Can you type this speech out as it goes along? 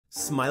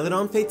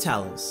Smilodon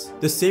fatalis,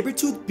 the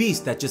saber-toothed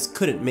beast that just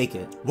couldn't make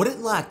it. What it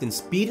lacked in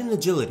speed and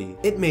agility,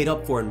 it made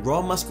up for in raw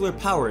muscular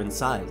power and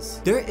size.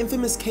 Their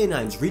infamous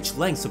canines reached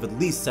lengths of at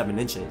least 7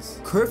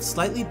 inches, curved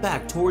slightly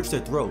back towards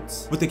their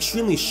throats, with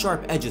extremely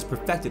sharp edges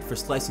perfected for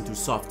slicing through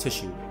soft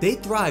tissue. They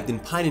thrived in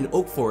pine and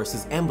oak forests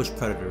as ambush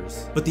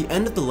predators, but the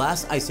end of the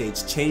last ice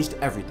age changed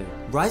everything.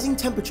 Rising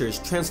temperatures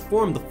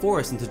transformed the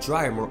forest into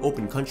drier, more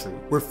open country,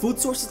 where food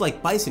sources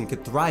like bison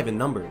could thrive in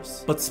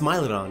numbers. But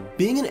Smilodon,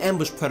 being an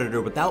ambush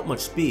predator without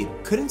much speed,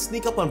 couldn't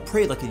sneak up on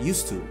prey like it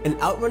used to, and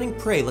outrunning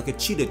prey like a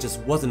cheetah just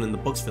wasn't in the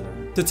books for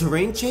them. The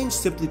terrain change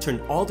simply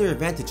turned all their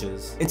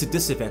advantages into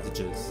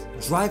disadvantages,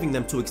 driving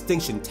them to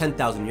extinction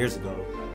 10,000 years ago.